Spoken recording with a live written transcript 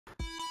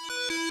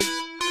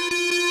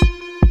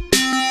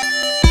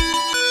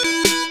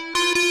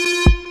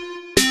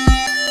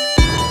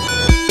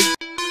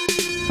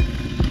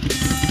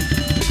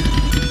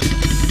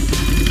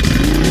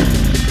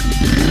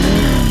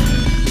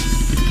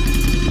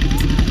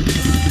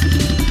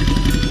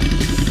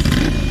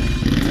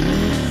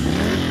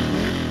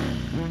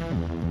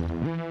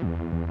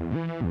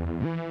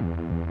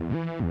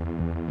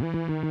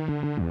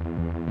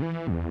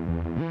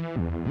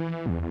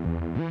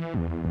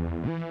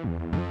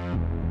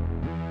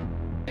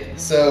today.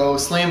 So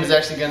Slim is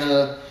actually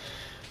gonna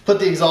put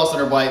the exhaust on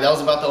her bike. That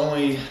was about the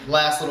only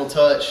last little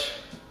touch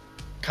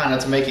kind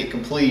of to make it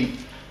complete.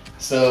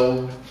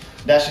 So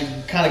that should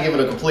kind of give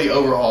it a complete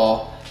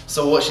overhaul.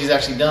 So what she's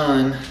actually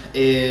done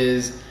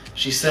is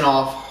she sent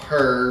off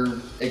her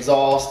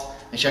exhaust,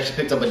 and she actually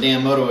picked up a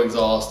DanMoto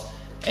exhaust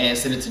and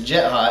sent it to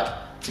Jet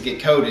Hot to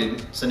get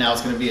coated. So now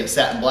it's gonna be a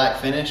satin black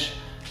finish,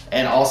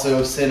 and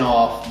also sent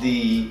off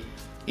the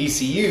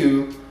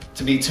ECU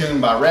to be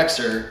tuned by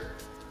Rexer.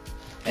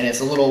 And it's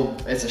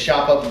a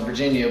shop up in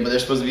Virginia, but they're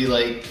supposed to be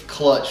like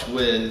clutch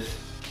with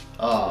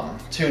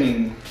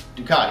tuning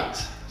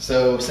Ducatis.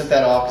 So sent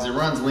that off because it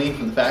runs lean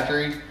from the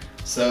factory.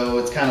 So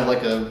it's kind of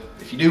like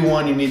if you do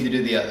one, you need to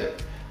do the other.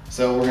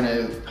 So we're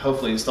gonna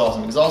hopefully install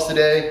some exhaust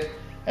today,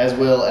 as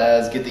well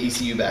as get the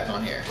ECU back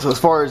on here. So as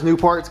far as new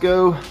parts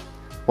go,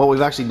 what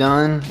we've actually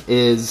done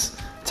is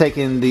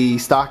taken the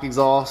stock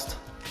exhaust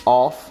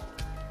off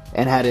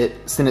and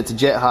sent it to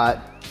Jet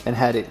Hot and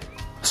had it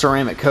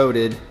ceramic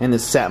coated in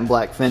this satin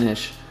black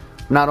finish.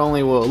 Not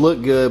only will it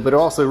look good, but it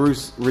also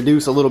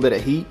reduce a little bit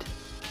of heat.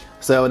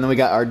 So, and then we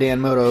got our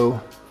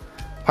DanMoto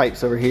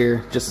pipes over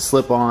here just to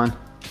slip on.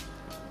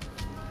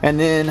 And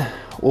then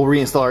we'll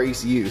reinstall our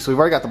ECU. So we've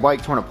already got the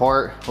bike torn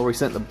apart where we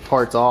sent the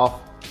parts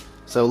off.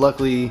 So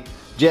luckily,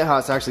 Jet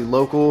Hot's actually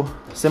local,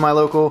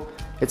 semi-local.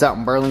 It's out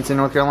in Burlington,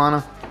 North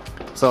Carolina.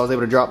 So I was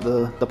able to drop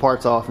the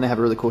parts off, and they have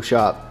a really cool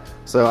shop.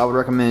 So I would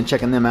recommend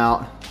checking them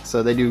out.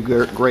 So they do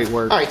great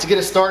work. All right, to get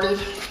us started,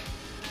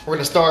 we're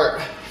gonna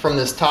start from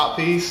this top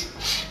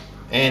piece,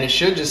 and it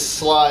should just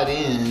slide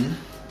in.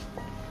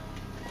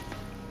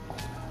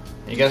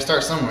 You gotta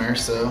start somewhere,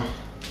 so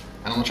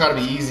I'm gonna try to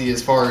be easy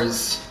as far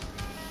as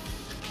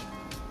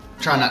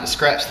trying not to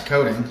scratch the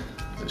coating.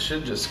 It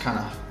should just kind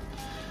of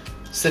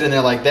sit in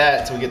there like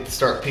that until we get to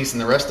start piecing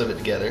the rest of it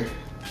together.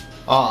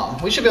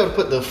 We should be able to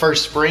put the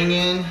first spring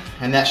in,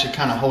 and that should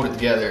kind of hold it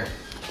together.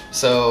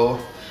 So,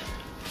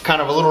 kind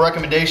of a little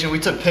recommendation, we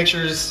took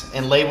pictures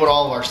and labeled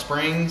all of our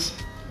springs.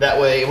 That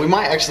way, we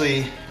might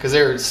actually, because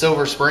they're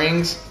silver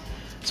springs,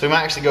 so we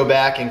might actually go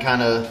back and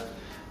kind of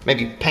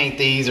maybe paint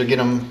these or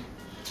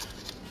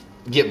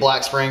get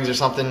black springs or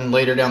something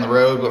later down the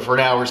road, but for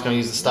now we're just gonna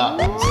use the stock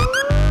ones.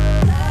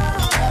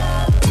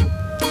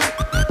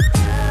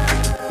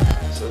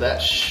 So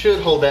that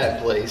should hold that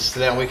in place.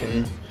 So now we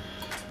can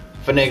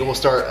finagle. We'll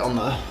start on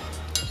the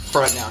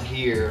front down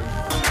here.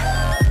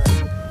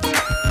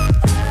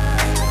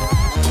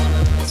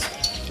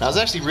 I was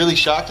actually really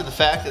shocked at the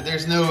fact that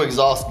there's no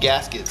exhaust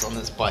gaskets on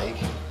this bike.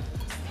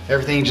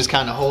 Everything just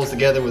kind of holds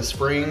together with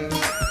springs.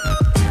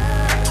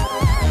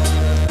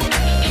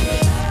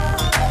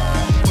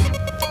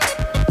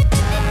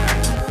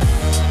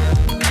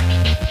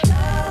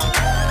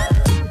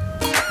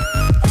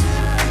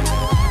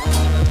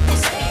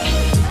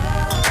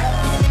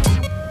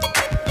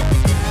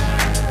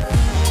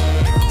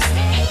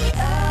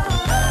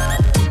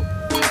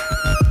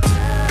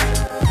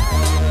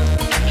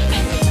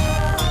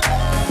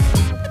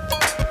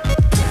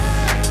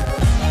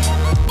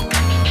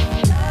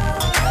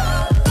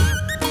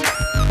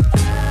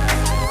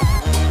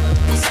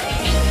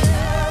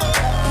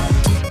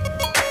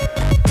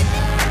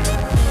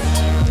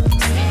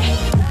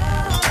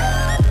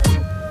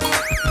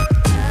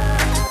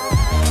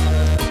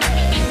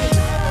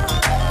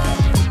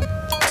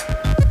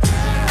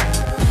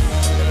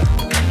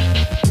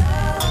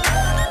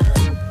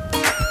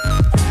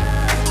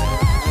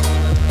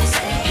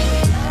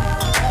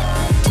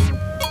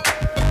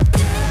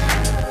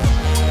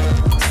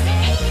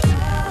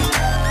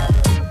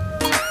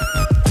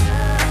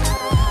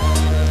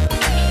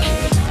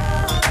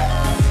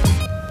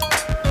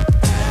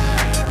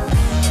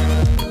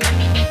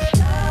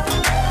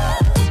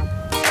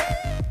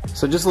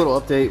 So just a little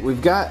update, we've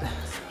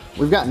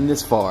gotten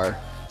this far.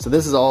 So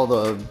this is all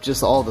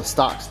the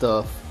stock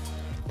stuff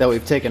that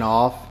we've taken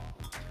off.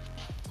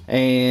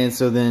 And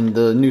so then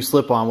the new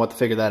slip-on, we'll have to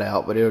figure that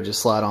out, but it'll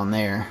just slide on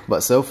there. But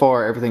so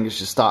far everything is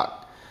just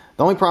stock.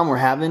 The only problem we're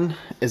having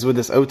is with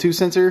this O2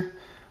 sensor.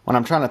 When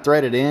I'm trying to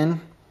thread it in,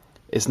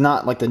 it's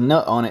not like the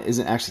nut on it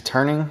isn't actually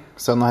turning.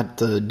 So I'm gonna have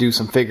to do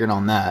some figuring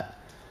on that.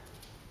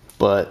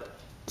 But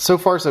so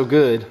far so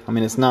good. I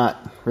mean, it's not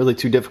really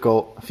too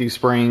difficult. A few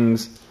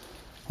springs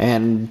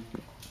and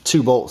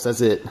 2 bolts, that's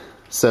it.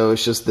 So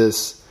it's just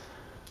this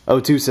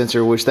O2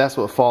 sensor, which that's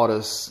what fought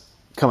us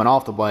coming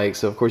off the bike.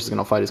 So of course it's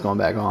gonna fight us going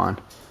back on.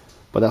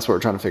 But that's what we're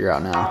trying to figure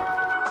out now.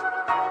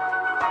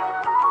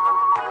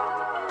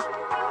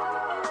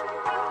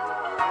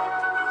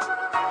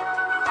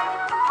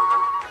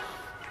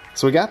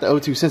 So we got the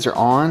O2 sensor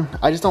on.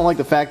 I just don't like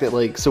the fact that,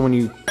 like, so when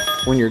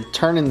you're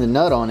turning the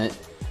nut on it,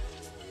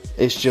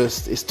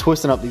 it's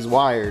twisting up these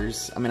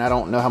wires. I mean, I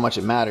don't know how much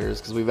it matters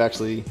because we've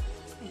actually,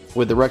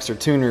 with the Rexer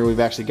tuner, we've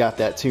actually got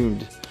that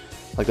tuned.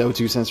 Like the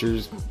O2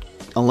 sensor's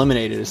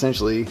eliminated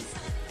essentially.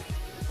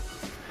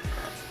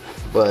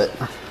 But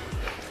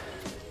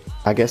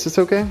I guess it's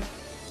okay.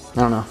 I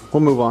don't know.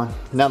 We'll move on.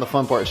 Now the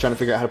fun part is trying to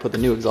figure out how to put the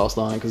new exhaust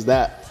on, because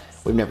that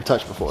we've never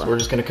touched before. So we're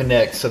just going to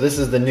connect. So this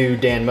is the new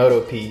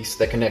DanMoto piece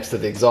that connects to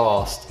the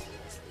exhaust.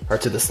 or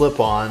to the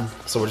slip-on.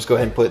 So we'll just go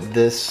ahead and put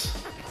this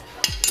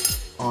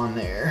on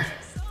there.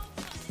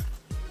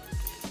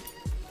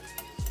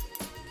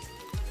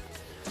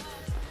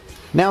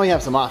 Now we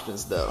have some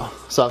options though.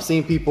 So I've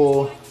seen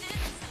people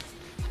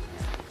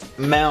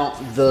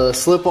mount the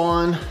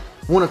slip-on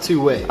one of two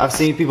ways. I've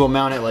seen people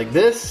mount it like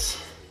this,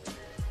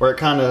 where it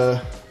kind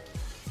of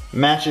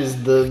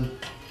matches the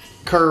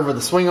curve of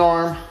the swing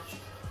arm,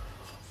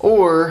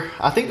 or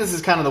I think this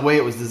is kind of the way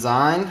it was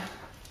designed,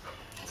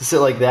 to sit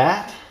like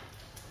that,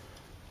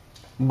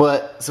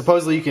 but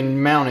supposedly you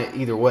can mount it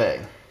either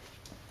way.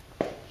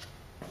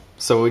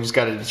 So we just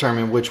got to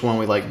determine which one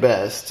we like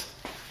best,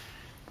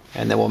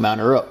 and then we'll mount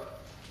her up.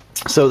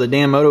 So the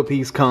DanMoto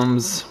piece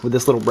comes with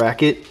this little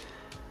bracket.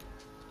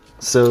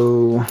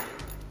 So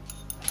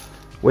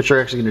what you're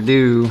actually going to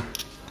do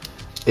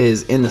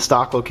is, in the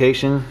stock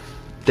location,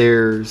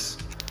 there's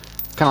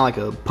kind of like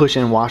a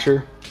push-in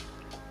washer.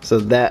 So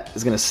that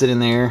is going to sit in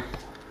there.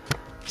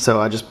 So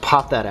I just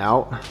pop that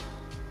out.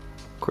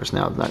 Of course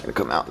now it's not going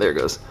to come out. There it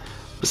goes.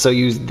 So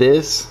use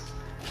this.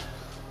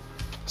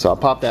 So I'll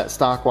pop that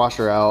stock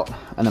washer out,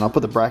 and then I'll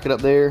put the bracket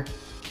up there,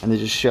 and then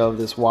just shove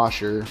this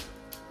washer,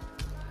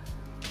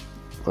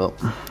 well,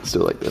 let's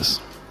do it like this,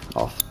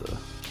 off the,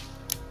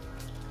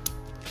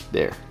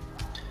 there.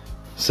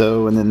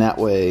 So, and then that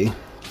way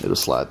it'll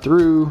slide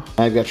through.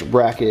 Now you've got your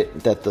bracket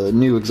that the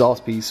new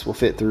exhaust piece will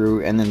fit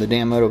through, and then the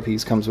DanMoto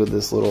piece comes with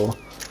this little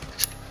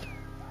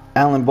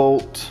Allen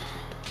bolt,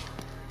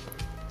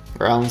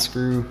 or Allen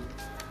screw,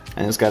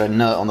 and it's got a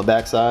nut on the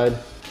back side.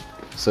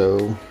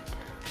 So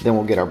then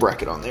we'll get our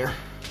bracket on there,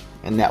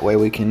 and that way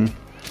we can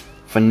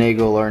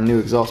finagle our new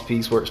exhaust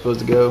piece where it's supposed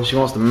to go. She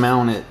wants to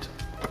mount it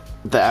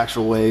the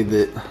actual way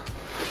that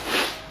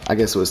I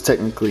guess it was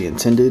technically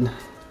intended.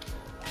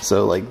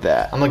 So like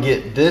that. I'm gonna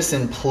get this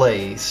in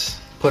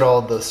place, put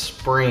all the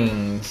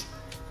springs,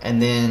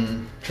 and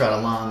then try to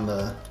line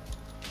the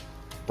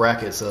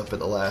brackets up at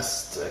the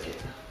last second.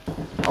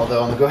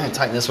 Although I'm gonna go ahead and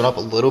tighten this one up a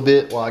little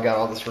bit while I got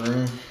all this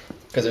room,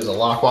 because there's a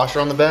lock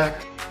washer on the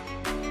back.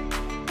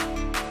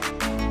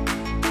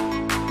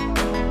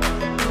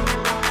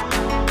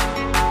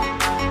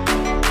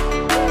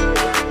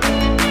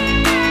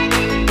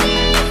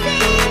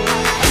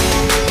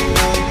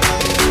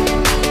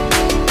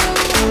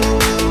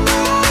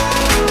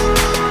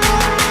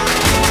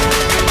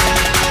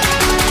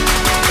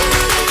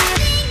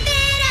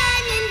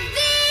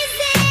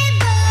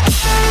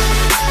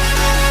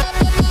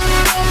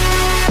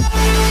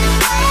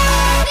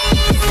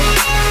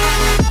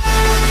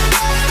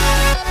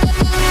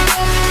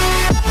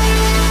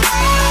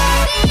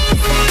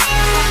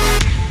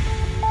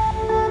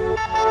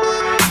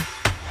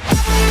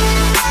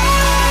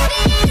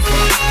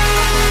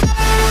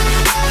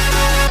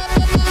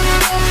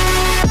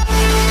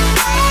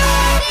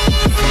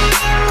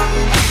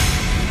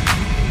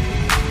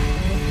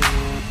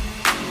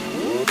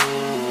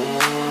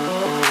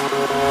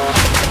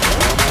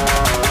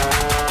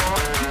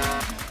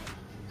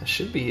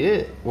 Should be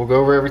it. We'll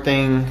go over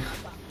everything,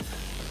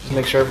 just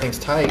make sure everything's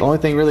tight. The only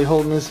thing really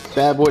holding this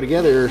bad boy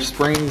together are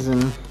springs,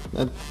 and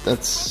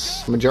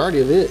that's the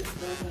majority of it.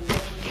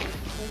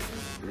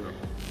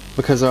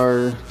 Because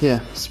our,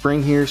 yeah,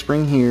 spring here,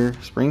 spring here,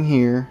 spring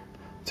here,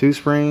 2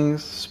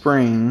 springs,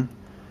 spring.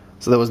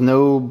 So there was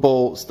no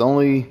bolts.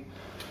 We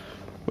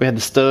had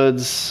the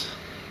studs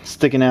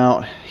sticking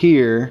out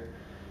here,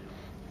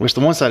 which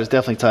the one side is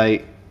definitely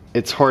tight.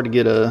 It's hard to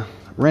get a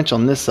wrench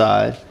on this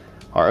side.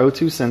 Our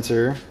O2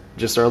 sensor,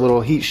 just our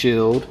little heat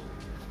shield,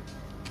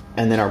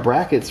 and then our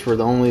brackets were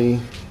the only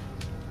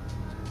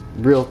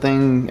real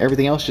thing.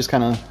 Everything else just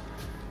kind of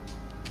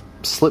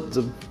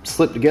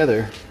slipped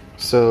together.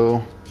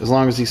 So as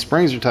long as these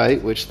springs are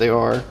tight, which they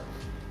are,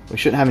 we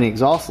shouldn't have any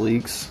exhaust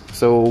leaks.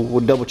 So we'll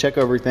double check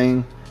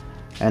everything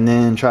and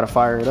then try to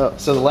fire it up.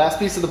 So the last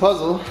piece of the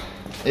puzzle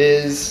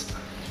is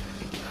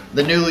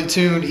the newly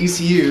tuned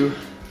ECU.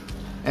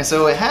 And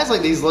so it has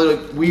like these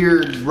little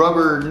weird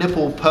rubber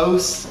nipple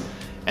posts,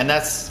 and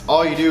that's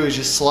all you do is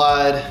just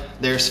slide.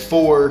 There's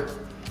 4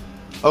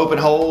 open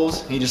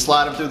holes, and you just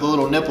slide them through the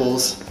little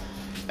nipples,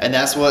 and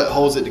that's what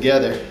holds it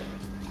together.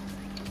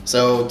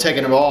 So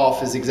taking it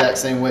off is the exact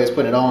same way as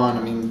putting it on.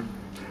 I mean,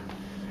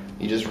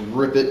 you just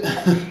rip it,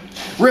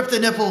 rip the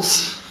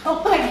nipples.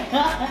 Oh my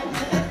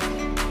God.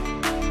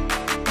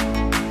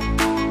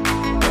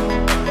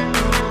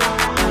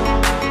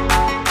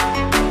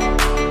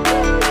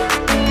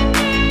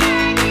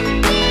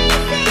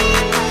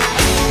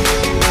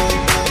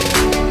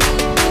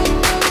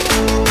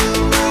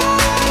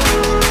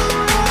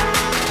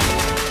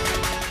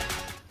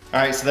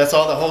 Alright, so that's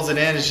all that holds it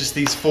in, is just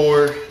these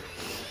four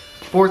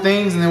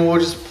things, and then we'll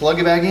just plug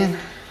it back in.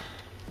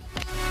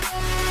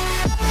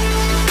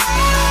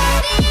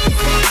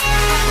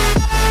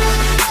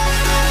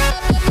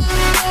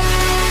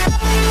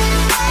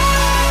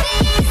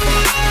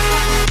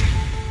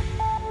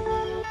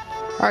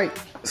 Alright,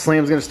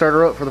 Slim's gonna start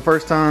her up for the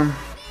first time.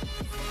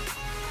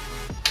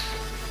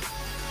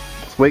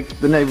 Let's wake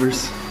the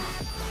neighbors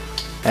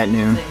at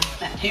noon.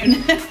 At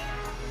noon.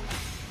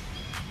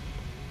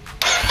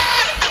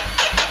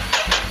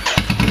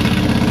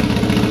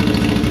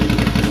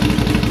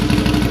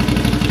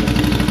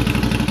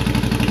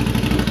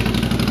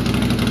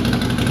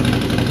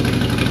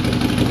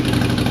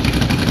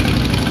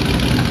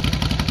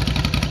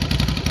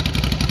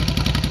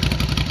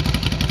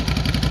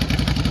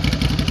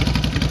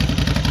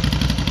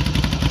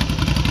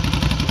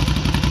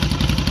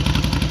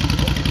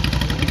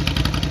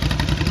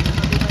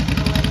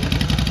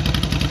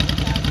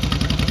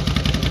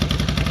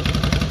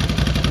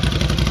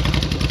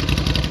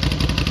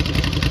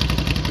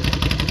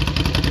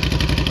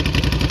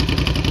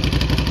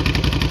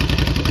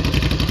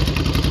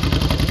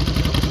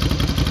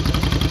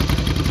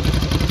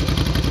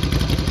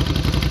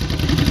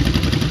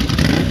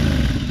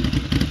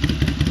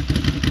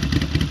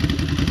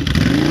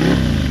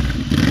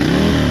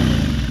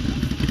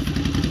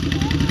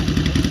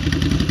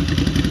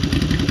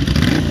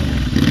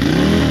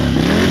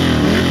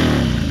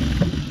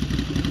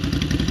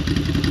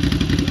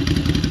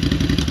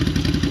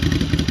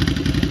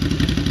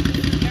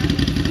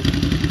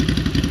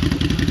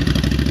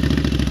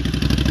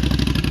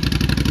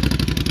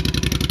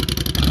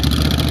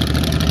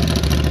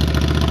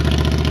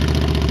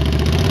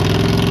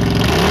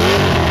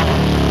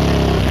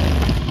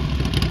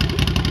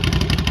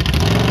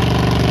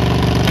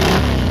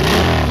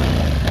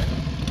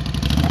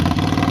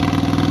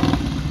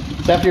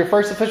 So after your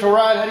first official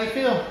ride, how do you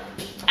feel?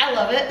 I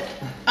love it.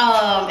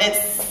 It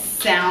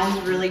sounds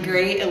really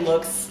great. It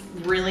looks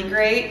really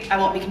great. I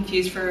won't be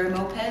confused for a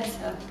moped,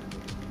 so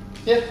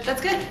yeah,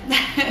 that's good.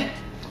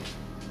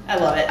 I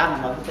love it. I'm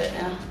in love with it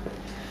now.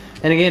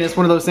 And again, it's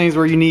one of those things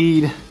where you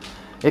need,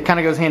 it kind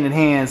of goes hand in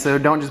hand. So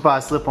don't just buy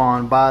a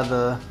slip-on, buy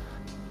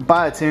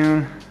a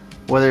tune,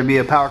 whether it be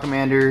a Power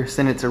Commander,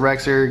 send it to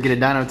Rexer, get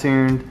a dyno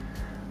tuned.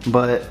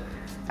 But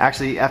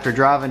actually, after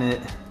driving it,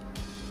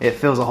 it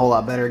feels a whole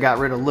lot better. It got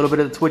rid of a little bit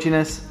of the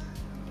twitchiness,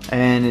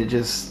 and it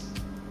just,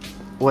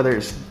 whether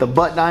it's the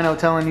butt dyno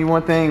telling you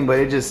one thing, but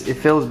it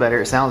feels better,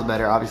 it sounds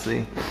better,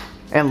 obviously,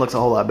 and looks a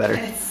whole lot better.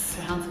 It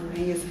sounds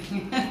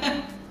amazing.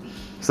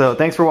 So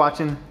thanks for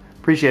watching.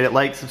 Appreciate it.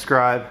 Like,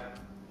 subscribe.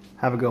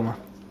 Have a good one.